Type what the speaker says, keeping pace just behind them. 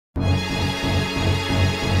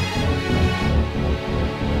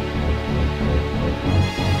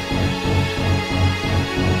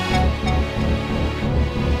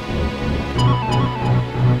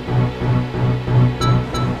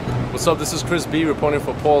What's up? This is Chris B reporting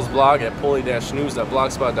for Paul's blog at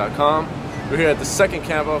paulie-snooze.blogspot.com. We're here at the second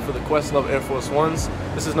camp out for the Questlove Air Force Ones.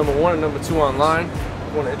 This is number 1 and number 2 online.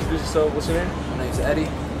 You want to introduce yourself? What's your name? My name's Eddie.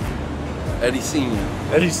 Eddie Senior.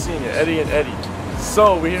 Eddie Senior. Eddie and Eddie.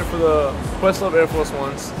 So we're here for the Questlove Air Force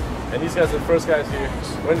Ones, and these guys are the first guys here.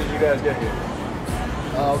 When did you guys get here?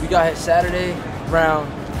 We got here Saturday around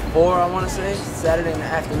 4, I want to say. Saturday in the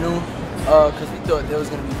afternoon. Because we thought there was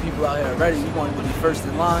going to be people out here already. We wanted to be first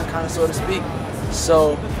in line, kind of, so to speak.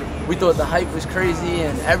 So we thought the hype was crazy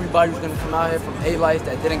and everybody was going to come out here from A-Life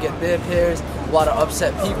that didn't get their pairs. A lot of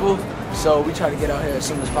upset people. So we tried to get out here as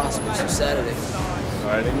soon as possible, so Saturday.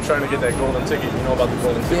 Alright, and you're trying to get that golden ticket. You know about the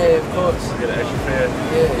golden ticket? Yeah, of course. You get an extra pair.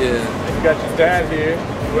 Yeah. And you got your dad here,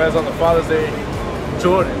 who has on the Father's Day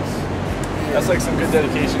Jordans. That's like some good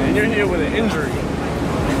dedication. And you're here with an injury.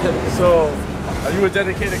 So, are you a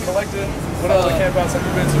dedicated collector? What other campouts have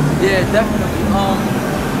you been to? Yeah, definitely.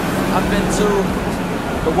 I've been to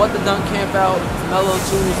the What the Dunk campout, Mellow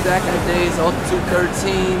 2s back in the days, Altitude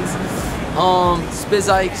 13s,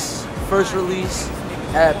 Spizikes, first release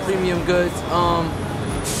at Premium Goods.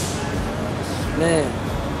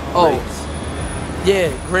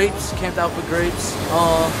 Grapes, camped out for Grapes.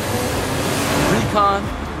 Recon,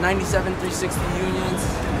 97 360 Unions.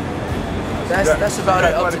 That's about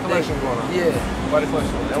it. Quite a collection going on. Yeah. Quite a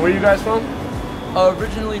collection. And where you guys from?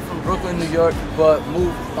 Originally from Brooklyn, New York, but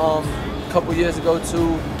moved a couple years ago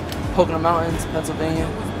to Pocono Mountains, Pennsylvania.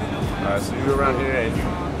 Alright, so you're around here and you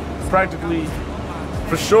practically,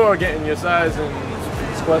 for sure, getting your size in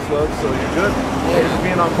Questlove, so you're good. Yeah. Just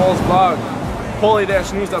being on Paul's blog,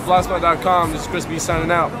 paulie-snooze.blogspot.com. This is Chris B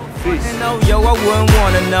signing out. Peace. Yo, I wouldn't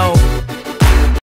wanna know.